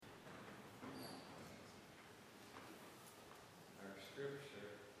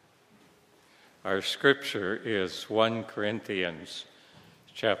Our scripture is 1 Corinthians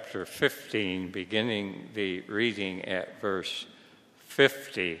chapter 15, beginning the reading at verse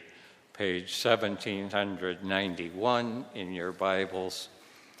 50, page 1791 in your Bibles.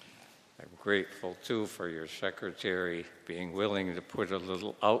 I'm grateful, too, for your secretary being willing to put a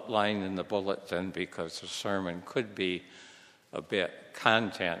little outline in the bulletin because the sermon could be a bit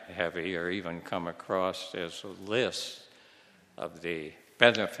content-heavy or even come across as a list of the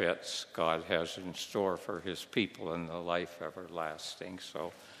benefits God has in store for his people in the life everlasting.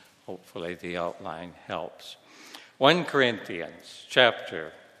 So hopefully the outline helps. 1 Corinthians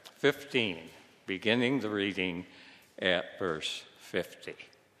chapter 15, beginning the reading at verse 50.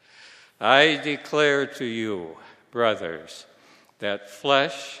 I declare to you, brothers, that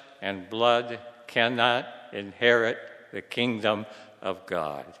flesh and blood cannot inherit the kingdom of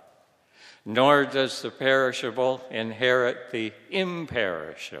God, nor does the perishable inherit the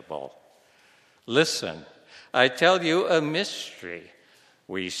imperishable. Listen, I tell you a mystery.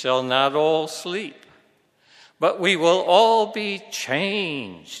 We shall not all sleep, but we will all be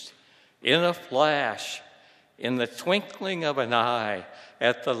changed in a flash, in the twinkling of an eye,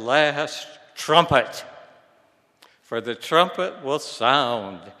 at the last trumpet. For the trumpet will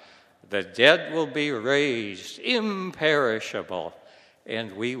sound, the dead will be raised, imperishable,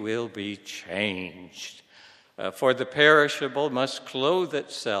 and we will be changed. For the perishable must clothe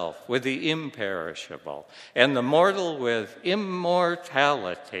itself with the imperishable, and the mortal with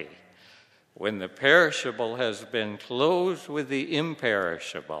immortality. When the perishable has been clothed with the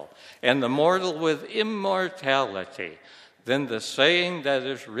imperishable, and the mortal with immortality, then the saying that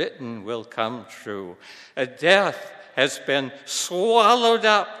is written will come true. Death has been swallowed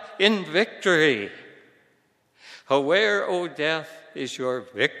up in victory. Where, O death, is your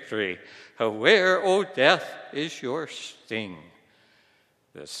victory? Where, O death, is your sting?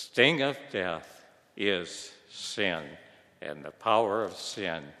 The sting of death is sin, and the power of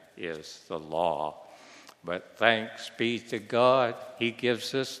sin is the law. But thanks be to God, he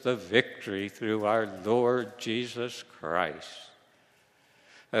gives us the victory through our Lord Jesus Christ.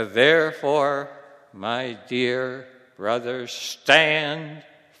 Therefore, my dear brothers, stand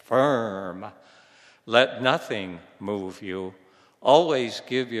firm. Let nothing move you. Always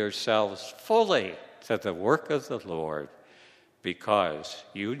give yourselves fully to the work of the Lord, because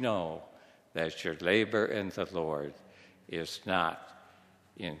you know that your labor in the Lord is not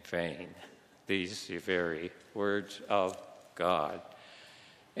in vain. These are the very words of God.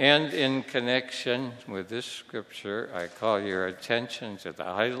 And in connection with this scripture, I call your attention to the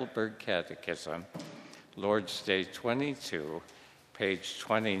Heidelberg Catechism, Lord's Day 22, page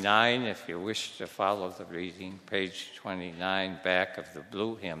 29, if you wish to follow the reading, page 29, back of the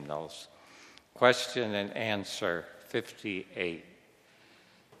blue hymnals. Question and answer 58.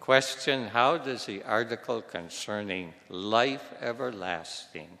 Question, how does the article concerning life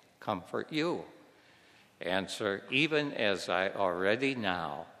everlasting comfort you? Answer, even as I already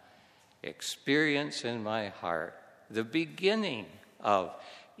now experience in my heart the beginning of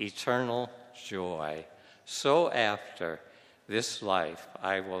eternal joy, so after this life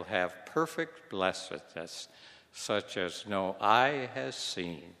I will have perfect blessedness, such as no eye has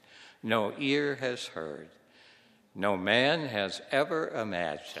seen, no ear has heard, no man has ever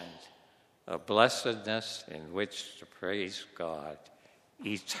imagined, a blessedness in which to praise God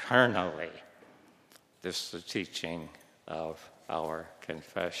eternally. This is the teaching of our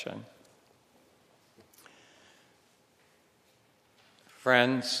confession.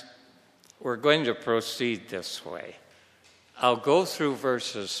 Friends, we're going to proceed this way. I'll go through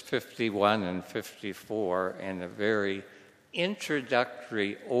verses 51 and 54 in a very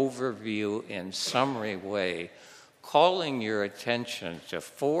introductory overview and summary way, calling your attention to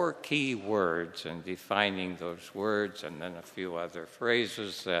 4 key words and defining those words, and then a few other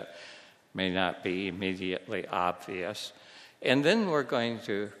phrases that may not be immediately obvious. And then we're going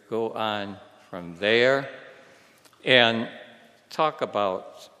to go on from there and talk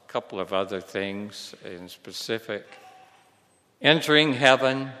about a couple of other things in specific. Entering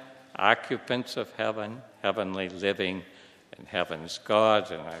heaven, occupants of heaven, heavenly living, and heaven's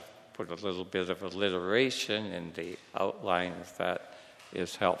God. And I've put a little bit of alliteration in the outline if that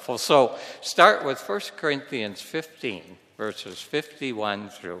is helpful. So start with 1 Corinthians 15, verses 51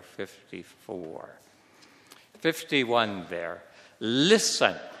 through 54. 51 there.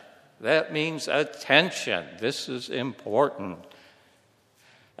 Listen. That means attention. This is important.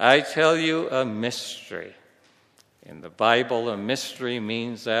 I tell you a mystery. In the Bible, a mystery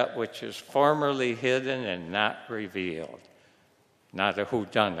means that which is formerly hidden and not revealed. Not a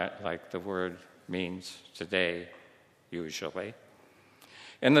whodunit like the word means today, usually.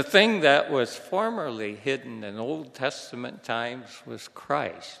 And the thing that was formerly hidden in Old Testament times was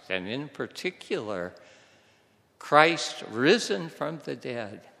Christ, and in particular, Christ risen from the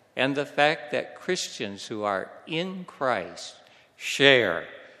dead, and the fact that Christians who are in Christ share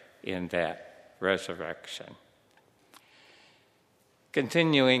in that resurrection.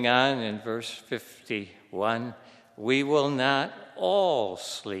 Continuing on in verse 51, we will not all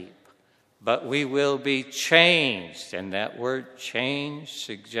sleep, but we will be changed. And that word change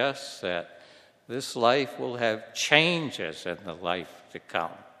suggests that this life will have changes in the life to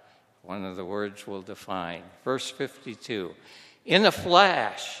come. One of the words will define. Verse 52, in a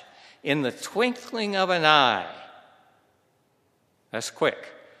flash, in the twinkling of an eye, that's quick,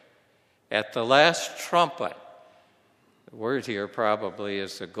 at the last trumpet. The word here probably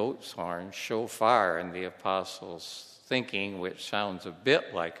is the goat's horn, shofar, in the apostles' thinking, which sounds a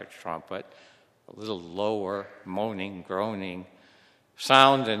bit like a trumpet, a little lower, moaning, groaning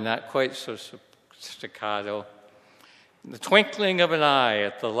sound, and not quite so staccato. The twinkling of an eye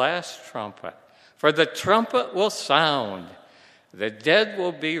at the last trumpet. For the trumpet will sound, the dead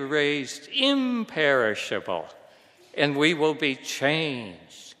will be raised imperishable, and we will be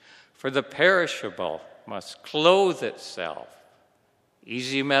changed. For the perishable must clothe itself.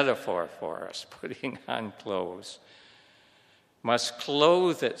 Easy metaphor for us, putting on clothes. Must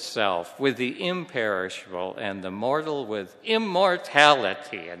clothe itself with the imperishable, and the mortal with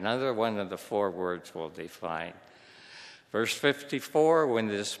immortality. Another one of the four words we'll define. Verse 54, when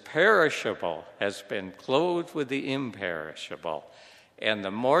this perishable has been clothed with the imperishable, and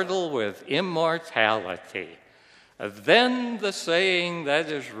the mortal with immortality, then the saying that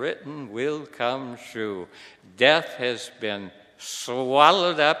is written will come true. Death has been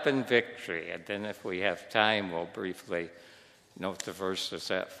swallowed up in victory. And then if we have time, we'll briefly note the verses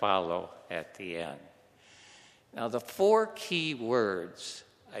that follow at the end. Now, the four key words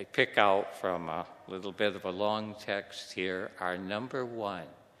I pick out from a little bit of a long text here are number one.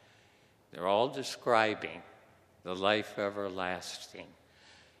 They're all describing the life everlasting.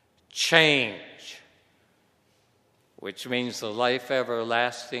 Change, which means the life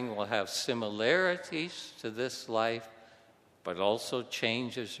everlasting will have similarities to this life, but also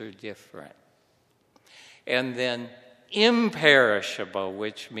changes are different. And then imperishable,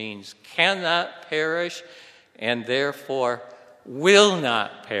 which means cannot perish and therefore will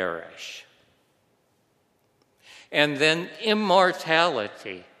not perish. And then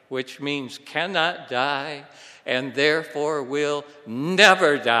immortality, which means cannot die and therefore will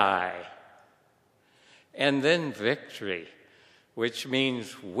never die. And then victory, which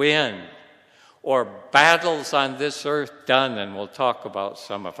means win, or battles on this earth done, and we'll talk about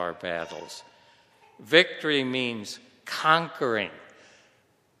some of our battles. Victory means conquering,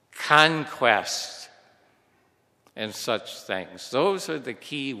 conquest, and such things. Those are the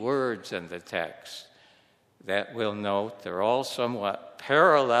key words in the text that we'll note. They're all somewhat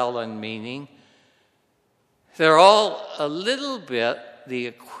parallel in meaning. They're all a little bit the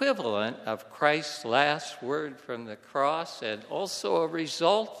equivalent of Christ's last word from the cross, and also a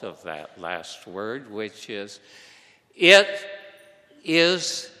result of that last word, which is, it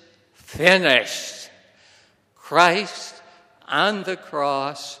is finished. Christ on the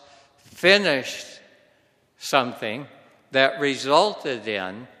cross finished something that resulted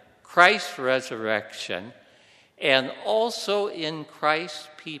in Christ's resurrection, and also in Christ's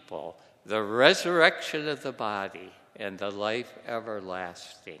people, the resurrection of the body and the life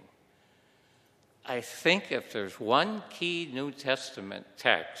everlasting. I think if there's one key New Testament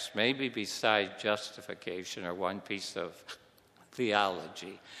text, maybe beside justification or one piece of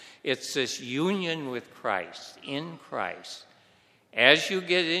theology, it's this union with Christ, in Christ. As you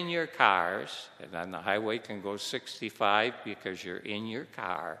get in your cars, and on the highway can go 65 because you're in your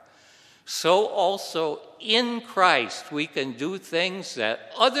car, so also in Christ we can do things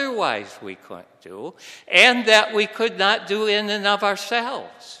that otherwise we couldn't do, and that we could not do in and of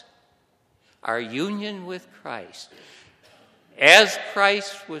ourselves. Our union with Christ. As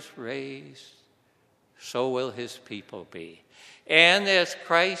Christ was raised, so will his people be. And as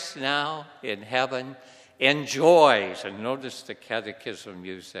Christ now in heaven enjoys, and notice the Catechism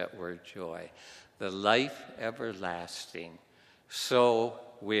used that word joy, the life everlasting, so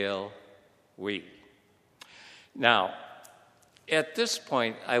will we. Now, at this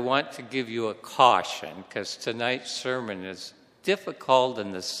point, I want to give you a caution, because tonight's sermon is difficult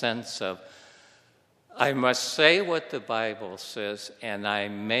in the sense of I must say what the Bible says, and I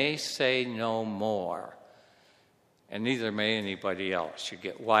may say no more. And neither may anybody else. You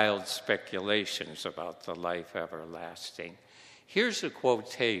get wild speculations about the life everlasting. Here's a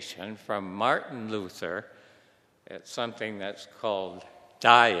quotation from Martin Luther at something that's called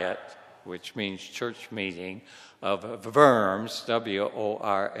diet, which means church meeting, of Worms,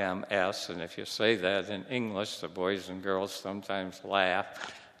 W-O-R-M-S. And if you say that in English, the boys and girls sometimes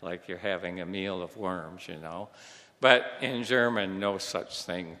laugh like you're having a meal of worms, you know. But in German, no such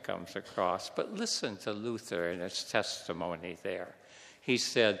thing comes across. But listen to Luther and his testimony there. He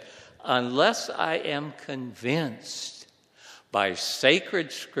said, unless I am convinced by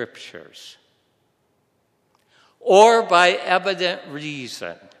sacred scriptures or by evident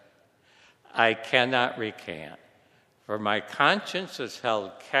reason, I cannot recant. For my conscience is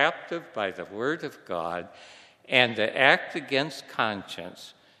held captive by the word of God, and to act against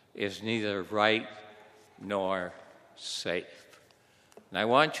conscience is neither right nor safe. And I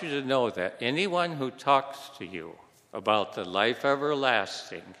want you to know that anyone who talks to you about the life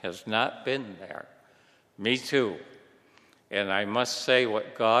everlasting has not been there. Me too. And I must say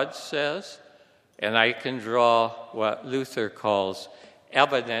what God says, and I can draw what Luther calls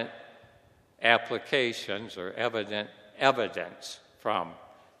evident applications or evident evidence from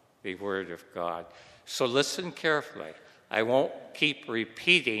the Word of God. So listen carefully. I won't keep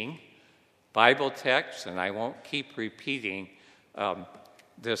repeating Bible texts, and I won't keep repeating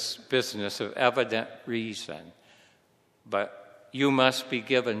this business of evident reason. But you must be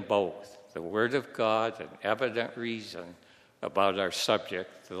given both, the Word of God and evident reason about our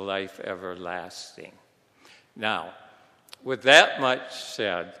subject, the life everlasting. Now, with that much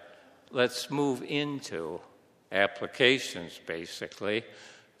said, let's move into applications, basically,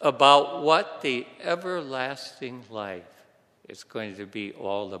 about what the everlasting life is going to be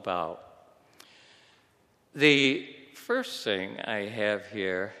all about. The first thing I have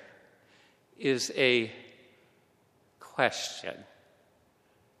here is a question.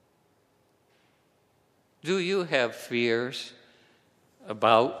 Do you have fears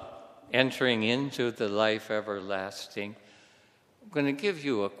about entering into the life everlasting? I'm going to give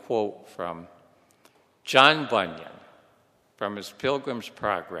you a quote from John Bunyan from his Pilgrim's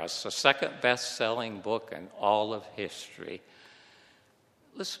Progress, the second best-selling book in all of history.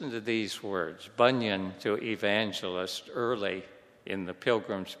 Listen to these words. Bunyan to evangelist early in the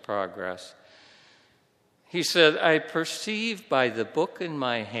Pilgrim's Progress. He said, I perceive by the book in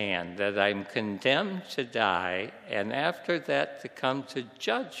my hand that I'm condemned to die, and after that to come to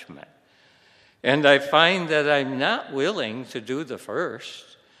judgment. And I find that I'm not willing to do the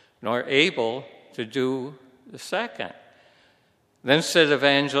first, nor able to do the second. Then said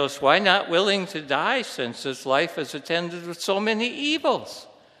Evangelist, why not willing to die, since this life is attended with so many evils?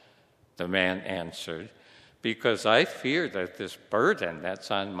 The man answered, because I fear that this burden that's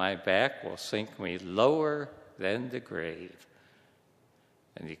on my back will sink me lower than the grave.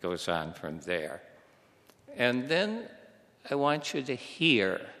 And he goes on from there. And then I want you to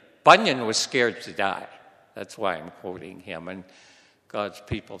hear, Bunyan was scared to die. That's why I'm quoting him. And God's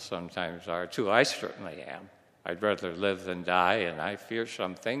people sometimes are too. I certainly am. I'd rather live than die, and I fear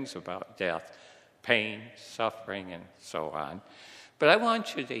some things about death, pain, suffering, and so on. But I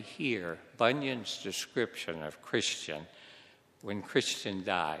want you to hear Bunyan's description of Christian when Christian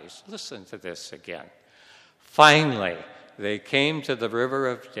dies. Listen to this again. Finally, they came to the river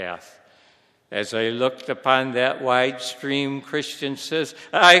of death. As I looked upon that wide stream, Christian says,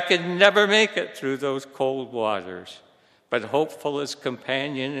 I could never make it through those cold waters. But hopeful his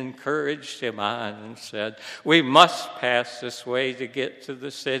companion encouraged him on and said, we must pass this way to get to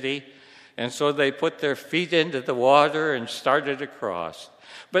the city. And so they put their feet into the water and started across.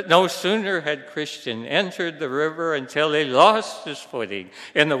 But no sooner had Christian entered the river until he lost his footing,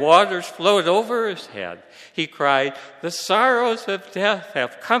 and the waters flowed over his head. He cried, the sorrows of death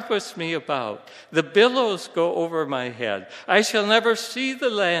have compassed me about. The billows go over my head. I shall never see the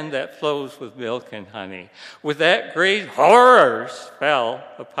land that flows with milk and honey. With that great horrors fell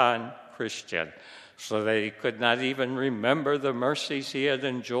upon Christian, so that he could not even remember the mercies he had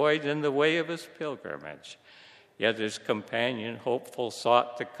enjoyed in the way of his pilgrimage. Yet his companion, hopeful,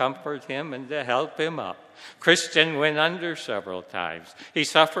 sought to comfort him and to help him up. Christian went under several times. He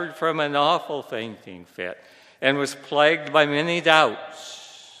suffered from an awful fainting fit and was plagued by many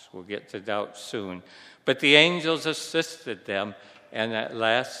doubts. We'll get to doubts soon. But the angels assisted them, and at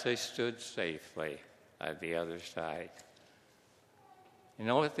last they stood safely at the other side. You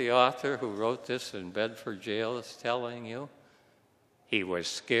know what the author who wrote this in Bedford jail is telling you? He was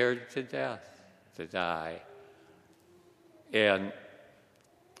scared to death to die. And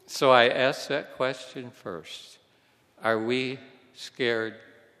so I ask that question first. Are we scared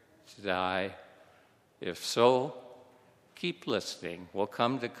to die? If so, keep listening. We'll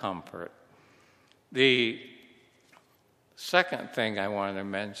come to comfort. The second thing I want to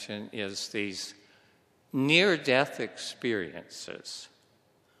mention is these near-death experiences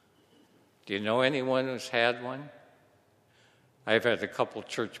Do you know anyone who's had one? I've had a couple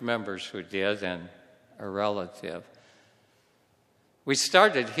church members who did, and a relative. We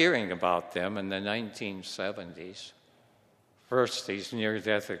started hearing about them in the 1970s. First, these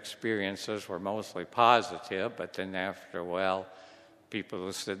near-death experiences were mostly positive, but then after a while, people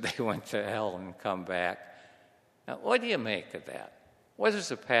who said they went to hell and come back. Now, what do you make of that? What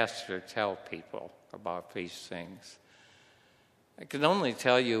does a pastor tell people about these things? I can only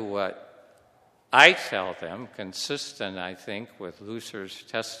tell you what I tell them, consistent, I think, with Luther's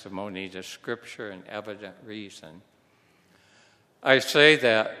testimony to Scripture and evident reason. I say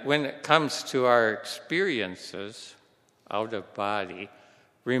that when it comes to our experiences out of body,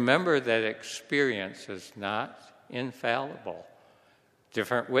 remember that experience is not infallible.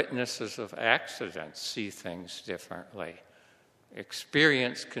 Different witnesses of accidents see things differently.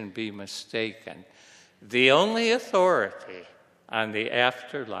 Experience can be mistaken. The only authority on the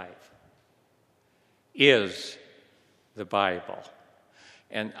afterlife is the Bible.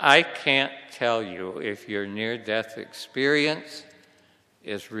 And I can't tell you if your near-death experience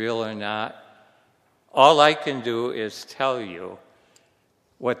is real or not. All I can do is tell you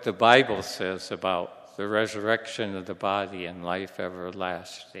what the Bible says about the resurrection of the body and life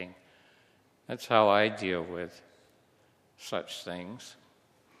everlasting. That's how I deal with such things.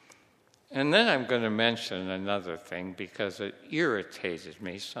 And then I'm going to mention another thing because it irritated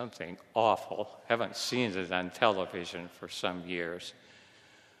me, something awful. Haven't seen it on television for some years.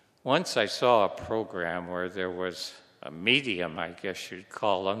 Once I saw a program where there was a medium, I guess you'd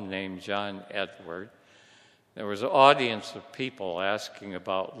call him, named John Edward. There was an audience of people asking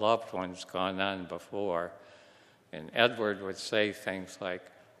about loved ones gone on before. And Edward would say things like,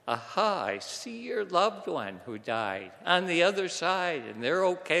 "Aha, I see your loved one who died on the other side, and they're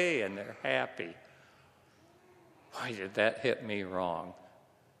okay and they're happy." Why did that hit me wrong?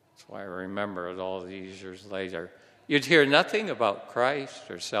 That's why I remember it all these years later. You'd hear nothing about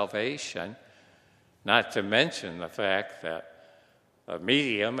Christ or salvation, not to mention the fact that a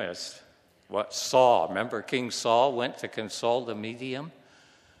medium is what Saul, remember King Saul went to console the medium?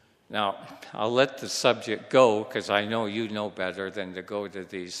 Now, I'll let the subject go because I know you know better than to go to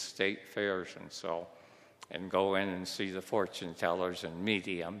these state fairs and go in and see the fortune tellers and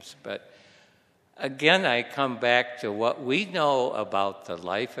mediums. But again, I come back to what we know about the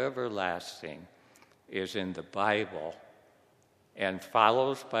life everlasting is in the Bible and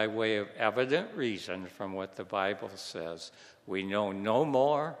follows by way of evident reason from what the Bible says. We know no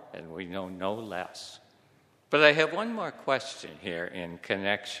more and we know no less. But I have one more question here in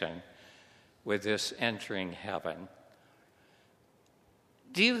connection with this entering heaven.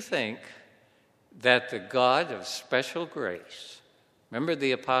 Do you think that the God of special grace, remember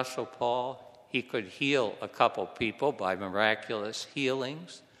the Apostle Paul? He could heal a couple people by miraculous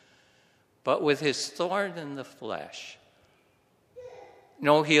healings, but with his thorn in the flesh,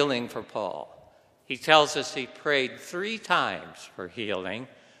 no healing for Paul. He tells us he prayed 3 times for healing,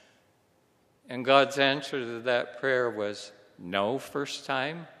 and God's answer to that prayer was no first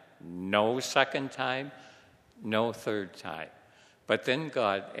time, no second time, no third time. But then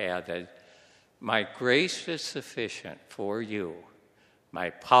God added, "My grace is sufficient for you. My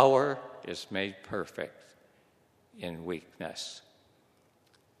power is made perfect in weakness."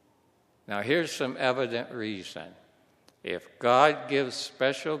 Now here's some evident reason. If God gives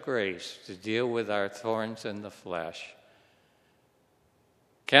special grace to deal with our thorns in the flesh,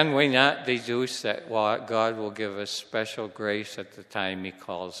 can we not deduce that God will give us special grace at the time he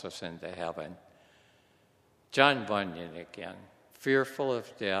calls us into heaven? John Bunyan again, fearful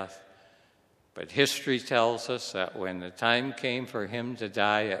of death, but history tells us that when the time came for him to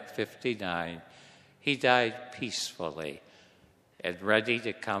die at 59, he died peacefully and ready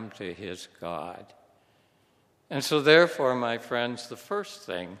to come to his God. And so therefore, my friends, the first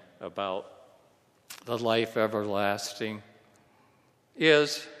thing about the life everlasting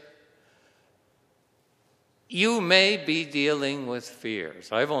is you may be dealing with fears.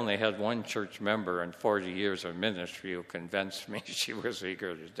 I've only had one church member in 40 years of ministry who convinced me she was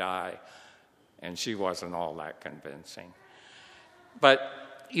eager to die, and she wasn't all that convincing. But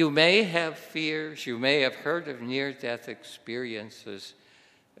you may have fears. You may have heard of near-death experiences.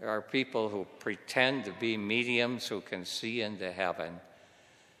 There are people who pretend to be mediums who can see into heaven.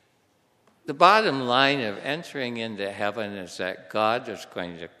 The bottom line of entering into heaven is that God is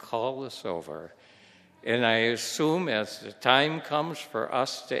going to call us over. And I assume as the time comes for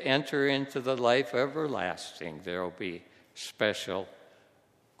us to enter into the life everlasting, there will be special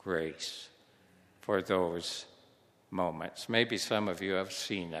grace for those moments. Maybe some of you have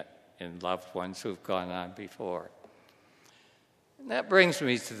seen it in loved ones who've gone on before. And that brings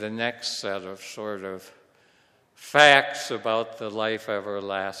me to the next set of sort of facts about the life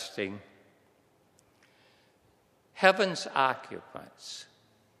everlasting. Heaven's occupants.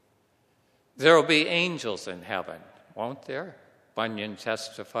 There will be angels in heaven, won't there? Bunyan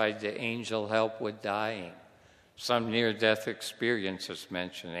testified to angel help with dying. Some near-death experiences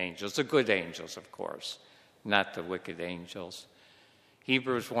mention angels, the good angels, of course, not the wicked angels.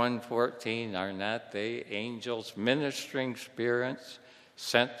 Hebrews 1:14, are not they angels, ministering spirits,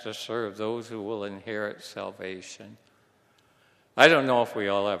 sent to serve those who will inherit salvation? I don't know if we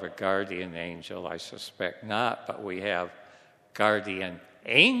all have a guardian angel. I suspect not, but we have guardian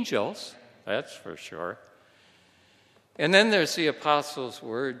angels, that's for sure. And then there's the apostles'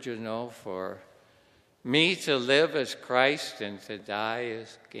 word, for me to live as Christ and to die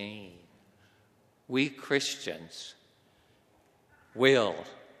as gain. We Christians will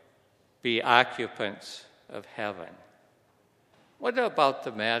be occupants of heaven. What about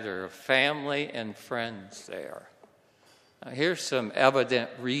the matter of family and friends there? Now, here's some evident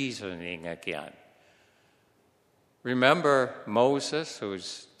reasoning again. Remember Moses,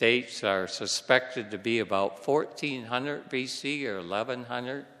 whose dates are suspected to be about 1400 BC or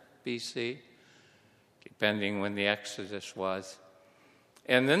 1100 BC, depending when the Exodus was.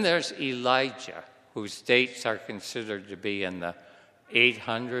 And then there's Elijah, whose dates are considered to be in the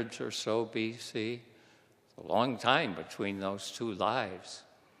 800s or so BC. A long time between those two lives.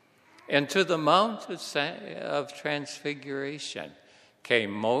 And to the Mount of Transfiguration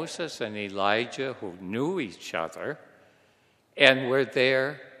came Moses and Elijah, who knew each other and were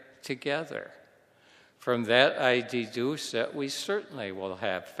there together. From that, I deduce that we certainly will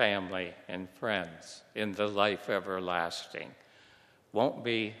have family and friends in the life everlasting. Won't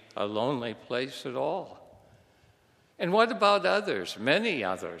be a lonely place at all. And what about others? Many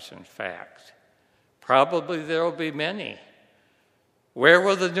others, in fact. Probably there will be many. Where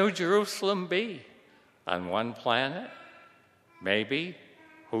will the New Jerusalem be? On one planet? Maybe.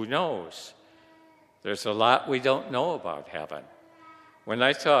 Who knows? There's a lot we don't know about heaven. When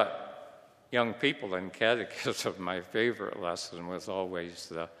I taught young people in catechism, my favorite lesson was always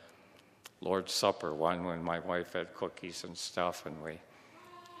the Lord's Supper one, when my wife had cookies and stuff and we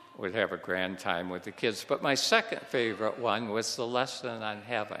would have a grand time with the kids. But my second favorite one was the lesson on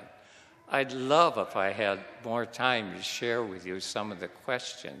heaven. I'd love if I had more time to share with you some of the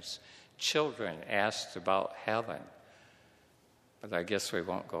questions children asked about heaven. But I guess we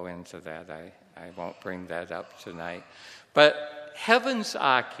won't go into that. I won't bring that up tonight. But heaven's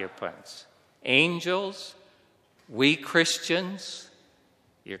occupants, angels, we Christians,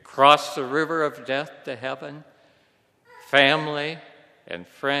 you cross the river of death to heaven, family and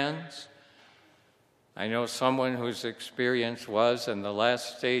friends. I know someone whose experience was, in the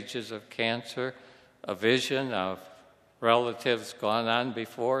last stages of cancer, a vision of relatives gone on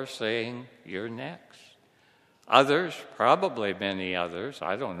before saying, "You're next." Others, probably many others,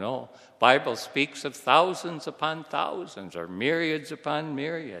 I don't know. Bible speaks of thousands upon thousands or myriads upon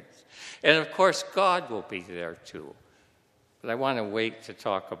myriads. And of course, God will be there too. But I want to wait to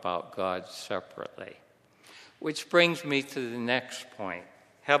talk about God separately. Which brings me to the next point,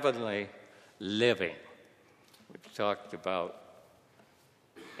 heavenly living. We've talked about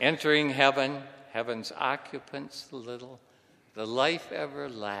entering heaven, heaven's occupants a little, the life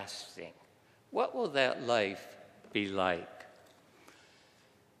everlasting. What will that life be like?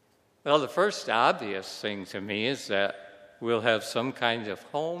 Well, the first obvious thing to me is that we'll have some kind of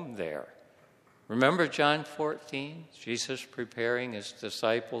home there. Remember John 14? Jesus preparing his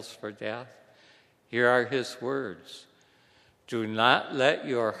disciples for death? Here are his words. Do not let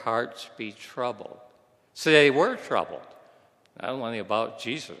your hearts be troubled. So they were troubled. Not only about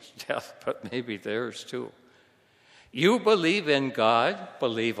Jesus' death, but maybe theirs too. You believe in God,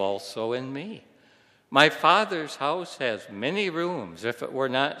 believe also in me. My Father's house has many rooms. If it were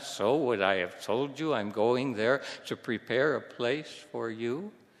not so, would I have told you I'm going there to prepare a place for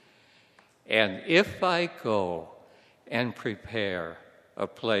you? And if I go and prepare a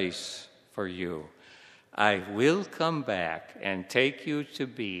place for you, I will come back and take you to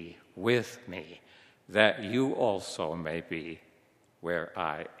be with me, that you also may be where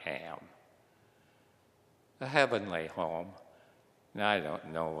I am. A heavenly home. Now, I don't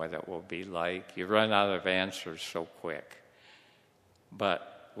know what it will be like. You run out of answers so quick.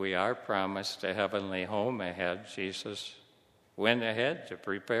 But we are promised a heavenly home ahead. Jesus went ahead to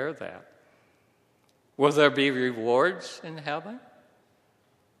prepare that. Will there be rewards in heaven?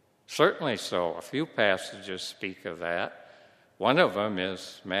 Certainly so. A few passages speak of that. One of them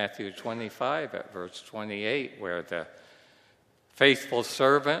is Matthew 25 at verse 28, where the faithful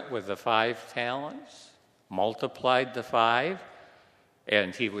servant with the 5 talents multiplied the 5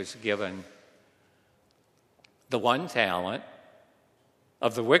 And he was given the one talent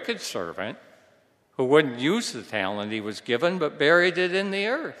of the wicked servant who wouldn't use the talent he was given but buried it in the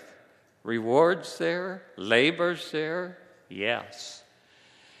earth. Rewards there, labors there, yes.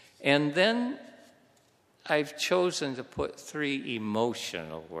 And then I've chosen to put 3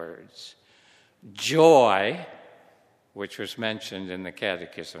 emotional words. Joy, which was mentioned in the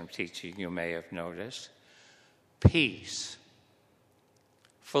catechism teaching, you may have noticed. Peace.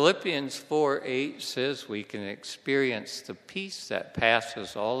 Philippians 4:8 says we can experience the peace that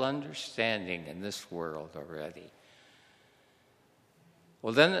passes all understanding in this world already.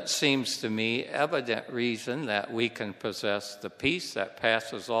 Well, then it seems to me evident reason that we can possess the peace that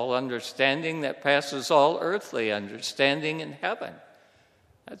passes all understanding, that passes all earthly understanding in heaven.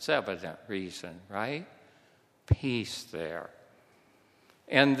 That's evident reason, right? Peace there.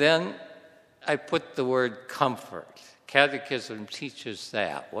 And then I put the word comfort. Catechism teaches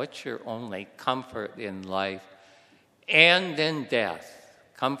that. What's your only comfort in life and in death?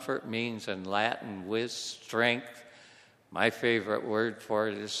 Comfort means in Latin with strength. My favorite word for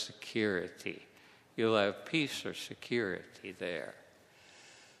it is security. You'll have peace or security there.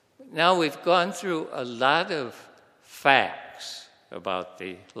 Now we've gone through a lot of facts about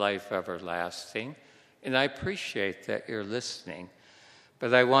the life everlasting, and I appreciate that you're listening.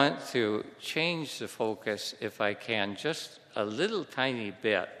 But I want to change the focus, if I can, just a little tiny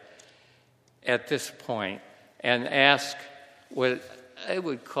bit at this point and ask what I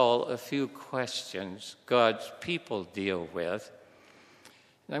would call a few questions God's people deal with.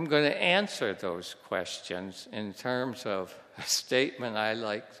 And I'm going to answer those questions in terms of a statement I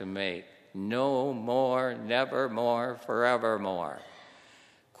like to make. No more, never more, forevermore.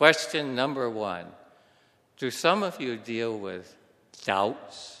 Question number 1. Do some of you deal with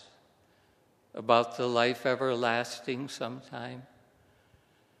doubts about the life everlasting sometime?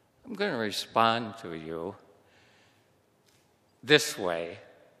 I'm going to respond to you this way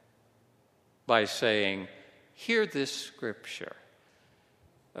by saying, hear this scripture.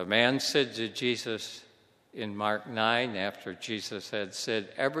 A man said to Jesus in Mark 9, after Jesus had said,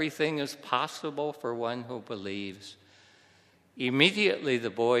 everything is possible for one who believes. Immediately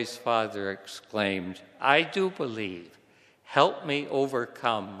the boy's father exclaimed, I do believe. Help me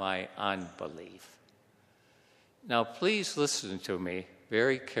overcome my unbelief. Now, please listen to me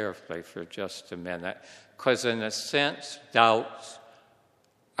very carefully for just a minute, because in a sense, doubts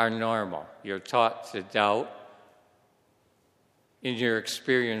are normal. You're taught to doubt in your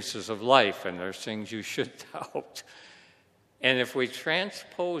experiences of life, and there's things you should doubt. And if we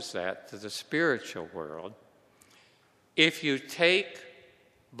transpose that to the spiritual world, if you take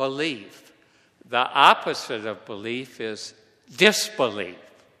belief, the opposite of belief is disbelief,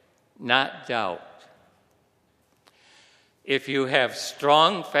 not doubt. If you have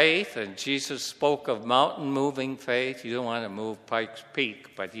strong faith, and Jesus spoke of mountain-moving faith, you don't want to move Pikes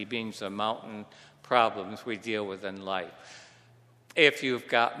Peak, but he means the mountain problems we deal with in life. If you've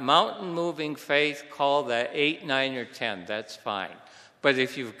got mountain-moving faith, call that 8, 9, or 10. That's fine. But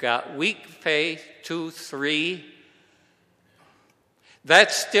if you've got weak faith, 2, 3,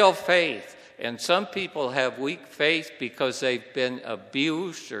 that's still faith. And some people have weak faith because they've been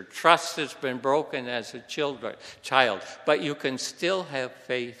abused or trust has been broken as a child. But you can still have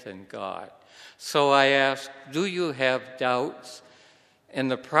faith in God. So I ask, do you have doubts? And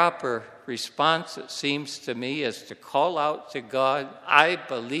the proper response, it seems to me, is to call out to God, I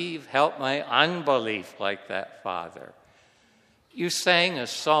believe, help my unbelief, like that father. You sang a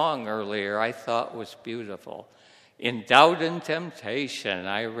song earlier I thought was beautiful. In doubt and temptation,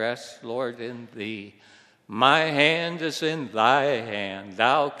 I rest, Lord, in thee. My hand is in thy hand,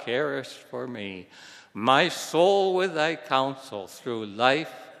 thou carest for me. My soul with thy counsel through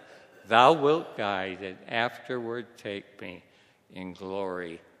life thou wilt guide, and afterward take me in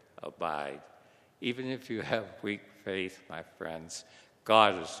glory abide. Even if you have weak faith, my friends,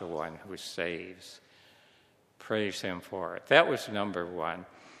 God is the one who saves. Praise him for it. That was number 1.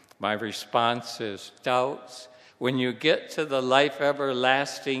 My response is doubts. When you get to the life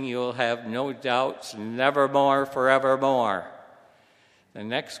everlasting, you'll have no doubts, nevermore, forevermore. The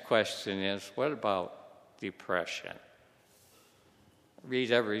next question is, what about depression? I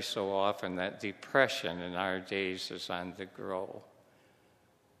read every so often that depression in our days is on the grow.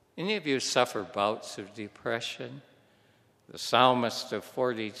 Any of you suffer bouts of depression? The psalmist of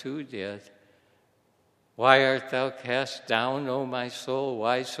 42 did. Why art thou cast down, O my soul?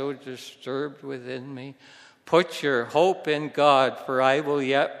 Why so disturbed within me? Put your hope in God, for I will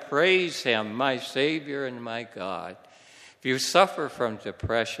yet praise him, my Savior and my God. If you suffer from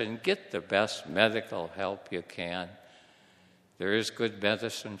depression, get the best medical help you can. There is good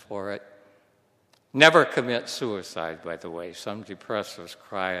medicine for it. Never commit suicide, by the way. Some depressives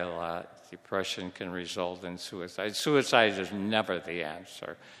cry a lot. Depression can result in suicide. Suicide is never the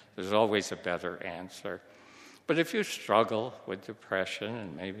answer. There's always a better answer. But if you struggle with depression,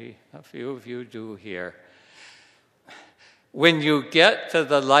 and maybe a few of you do here, when you get to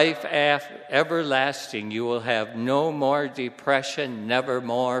the life everlasting, you will have no more depression,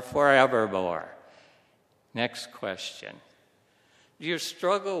 nevermore, forevermore. Next question. Do you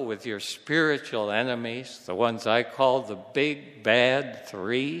struggle with your spiritual enemies, the ones I call the big bad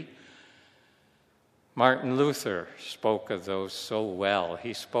three? Martin Luther spoke of those so well.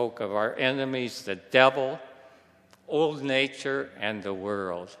 He spoke of our enemies, the devil, old nature, and the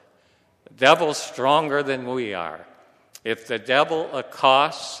world. The devil's stronger than we are. If the devil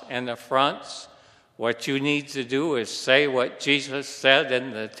accosts and affronts, what you need to do is say what Jesus said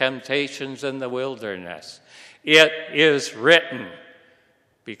in the temptations in the wilderness. It is written.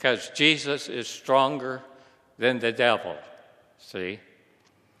 Because Jesus is stronger than the devil. See?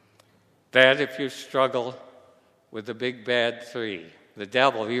 That if you struggle with the big bad three, the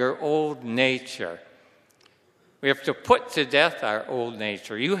devil, your old nature. We have to put to death our old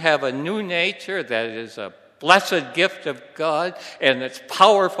nature. You have a new nature that is a blessed gift of God, and it's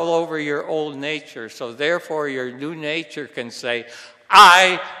powerful over your old nature. So therefore, your new nature can say,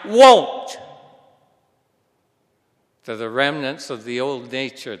 I won't. To the remnants of the old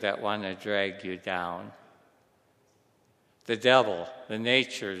nature that want to drag you down. The devil, the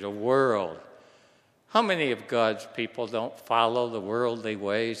nature, the world. How many of God's people don't follow the worldly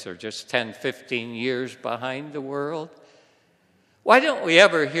ways or just 10, 15 years behind the world? Why don't we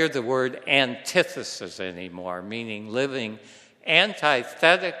ever hear the word antithesis anymore, meaning living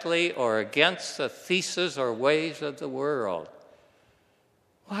antithetically or against the theses or ways of the world?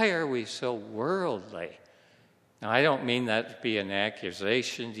 Why are we so worldly? Now, I don't mean that to be an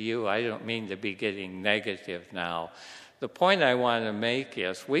accusation to you. I don't mean to be getting negative now. The point I want to make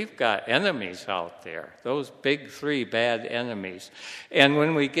is we've got enemies out there, those big three bad enemies. And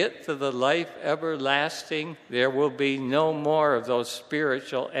when we get to the life everlasting, there will be no more of those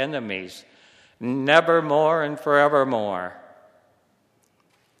spiritual enemies, nevermore and forevermore.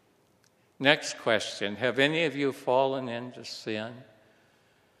 Next question, have any of you fallen into sin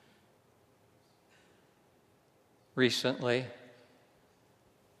recently?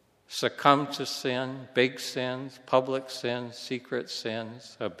 Succumbed to sin, big sins, public sins, secret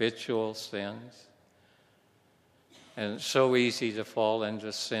sins, habitual sins. And it's so easy to fall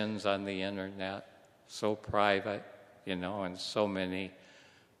into sins on the internet, so private, and so many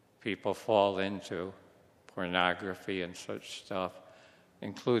people fall into pornography and such stuff,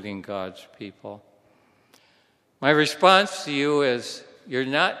 including God's people. My response to you is, you're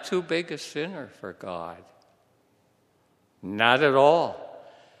not too big a sinner for God. Not at all.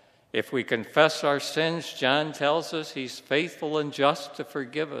 If we confess our sins, John tells us he's faithful and just to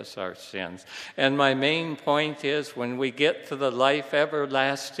forgive us our sins. And my main point is, when we get to the life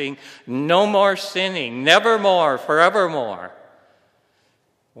everlasting, no more sinning, nevermore, forevermore.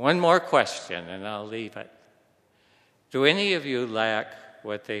 One more question, and I'll leave it. Do any of you lack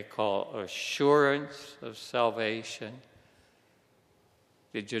what they call assurance of salvation?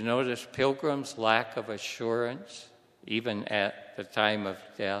 Did you notice Pilgrim's lack of assurance, even at the time of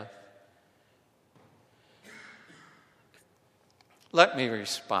death? Let me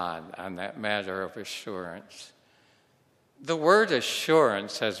respond on that matter of assurance. The word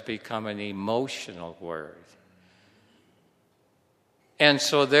assurance has become an emotional word. And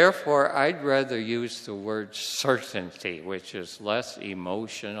so therefore, I'd rather use the word certainty, which is less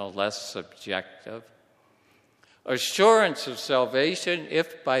emotional, less subjective. Assurance of salvation,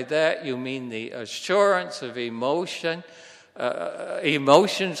 if by that you mean the assurance of emotion,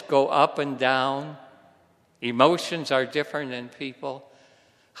 emotions go up and down. Emotions are different in people.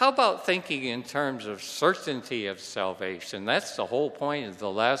 How about thinking in terms of certainty of salvation? That's the whole point of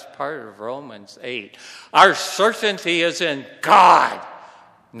the last part of Romans 8. Our certainty is in God,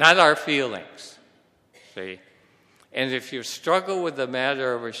 not our feelings. See? And if you struggle with the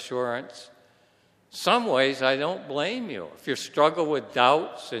matter of assurance, some ways I don't blame you. If you struggle with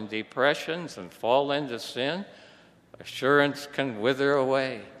doubts and depressions and fall into sin, assurance can wither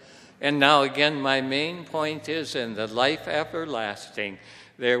away. And now again, my main point is, in the life everlasting,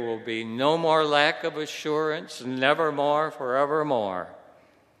 there will be no more lack of assurance, nevermore, forevermore.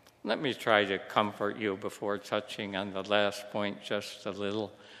 Let me try to comfort you before touching on the last point just a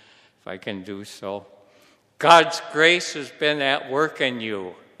little, if I can do so. God's grace has been at work in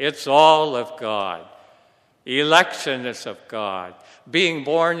you. It's all of God. Election is of God. Being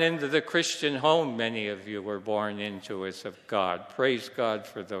born into the Christian home, many of you were born into, is of God. Praise God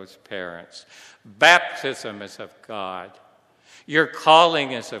for those parents. Baptism is of God. Your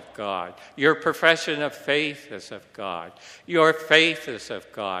calling is of God. Your profession of faith is of God. Your faith is of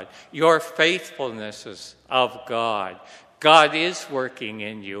God. Your faithfulness is of God. God is working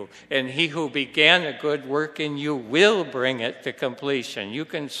in you, and he who began a good work in you will bring it to completion. You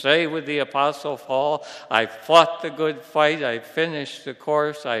can say with the Apostle Paul, I've fought the good fight, I've finished the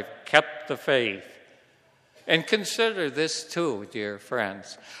course, I've kept the faith. And consider this too, dear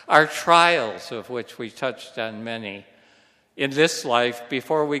friends, our trials, of which we touched on many in this life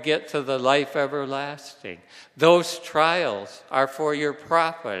before we get to the life everlasting. Those trials are for your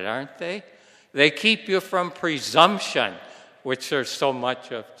profit, aren't they? They keep you from presumption, which there's so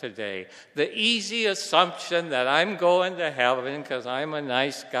much of today. The easy assumption that I'm going to heaven because I'm a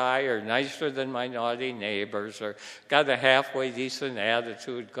nice guy or nicer than my naughty neighbors or got a halfway decent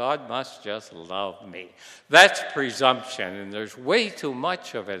attitude. God must just love me. That's presumption, and there's way too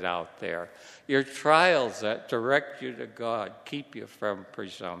much of it out there. Your trials that direct you to God keep you from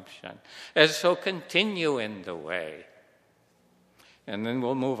presumption. And so continue in the way. And then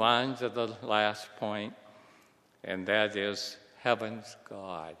we'll move on to the last point, and that is heaven's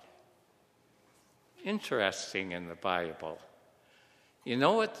God. Interesting in the Bible. You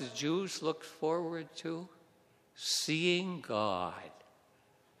know what the Jews looked forward to? Seeing God.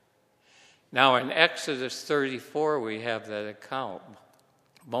 Now in Exodus 34 we have that account.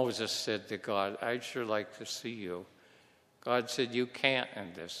 Moses said to God, I'd sure like to see you. God said, you can't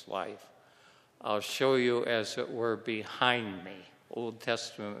in this life. I'll show you as it were behind me. Old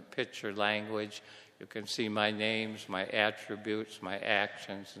Testament picture language. You can see my names, my attributes, my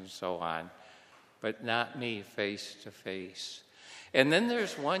actions, and so on. But not me face to face. And then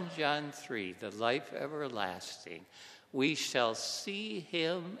there's 1 John 3, the life everlasting. We shall see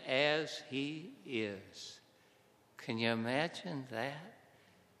him as he is. Can you imagine that?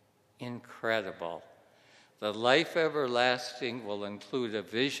 Incredible. The life everlasting will include a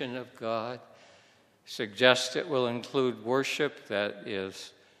vision of God. Suggest it will include worship that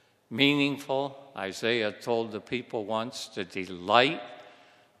is meaningful. Isaiah told the people once to delight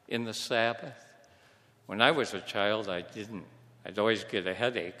in the Sabbath. When I was a child, I'd always get a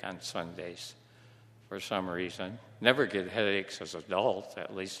headache on Sundays for some reason. Never get headaches as an adult,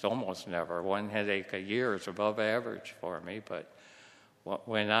 at least almost never. 1 headache a year is above average for me, but what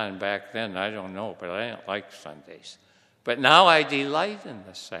went on back then, I don't know, but I didn't like Sundays. But now I delight in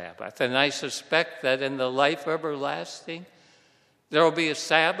the Sabbath, and I suspect that in the life everlasting, there will be a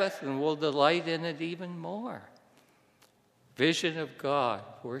Sabbath, and we'll delight in it even more. Vision of God,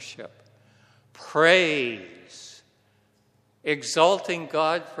 worship, praise, exalting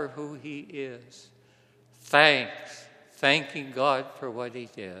God for who he is, thanks, thanking God for what he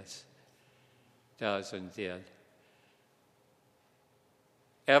does and did.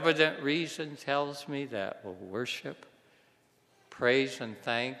 Evident reason tells me that we'll worship, praise, and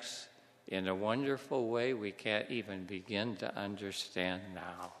thanks in a wonderful way we can't even begin to understand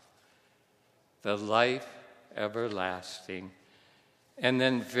now. The life everlasting. And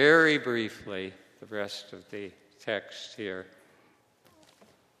then very briefly, the rest of the text here.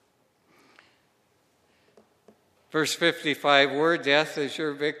 Verse 55, where death is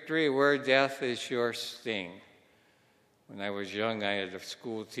your victory, where death is your sting. When I was young, I had a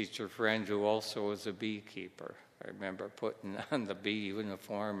school teacher friend who also was a beekeeper. I remember putting on the bee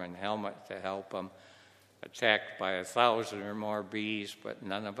uniform and helmet to help him. Attacked by 1,000 or more bees, but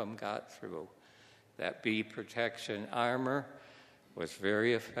none of them got through. That bee protection armor was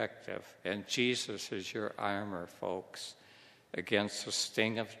very effective. And Jesus is your armor, folks, against the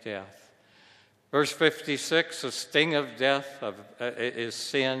sting of death. Verse 56, the sting of death is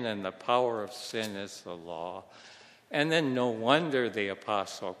sin, and the power of sin is the law. And then no wonder the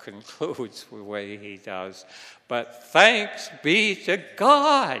apostle concludes the way he does. But thanks be to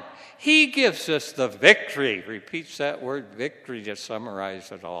God. He gives us the victory. Repeats that word victory to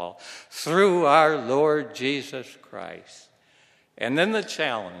summarize it all. Through our Lord Jesus Christ. And then the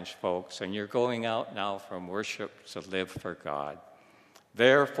challenge, folks, and you're going out now from worship to live for God.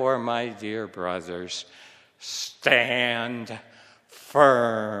 Therefore, my dear brothers, stand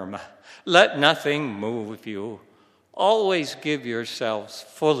firm. Let nothing move you. Always give yourselves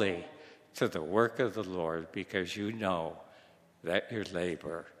fully to the work of the Lord, because you know that your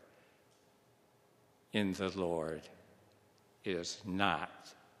labor in the Lord is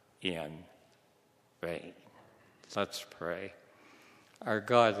not in vain. Let's pray. Our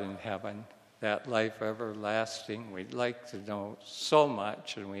God in heaven, that life everlasting. We'd like to know so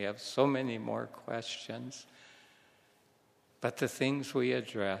much, and we have so many more questions. But the things we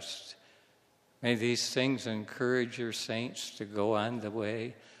addressed, may these things encourage your saints to go on the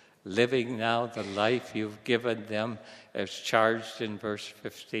way, living now the life you've given them as charged in verse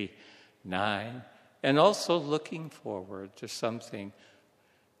 59, and also looking forward to something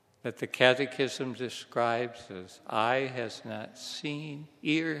that the Catechism describes as eye has not seen,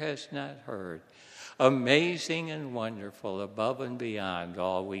 ear has not heard, amazing and wonderful, above and beyond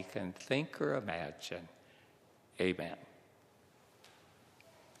all we can think or imagine. Amen.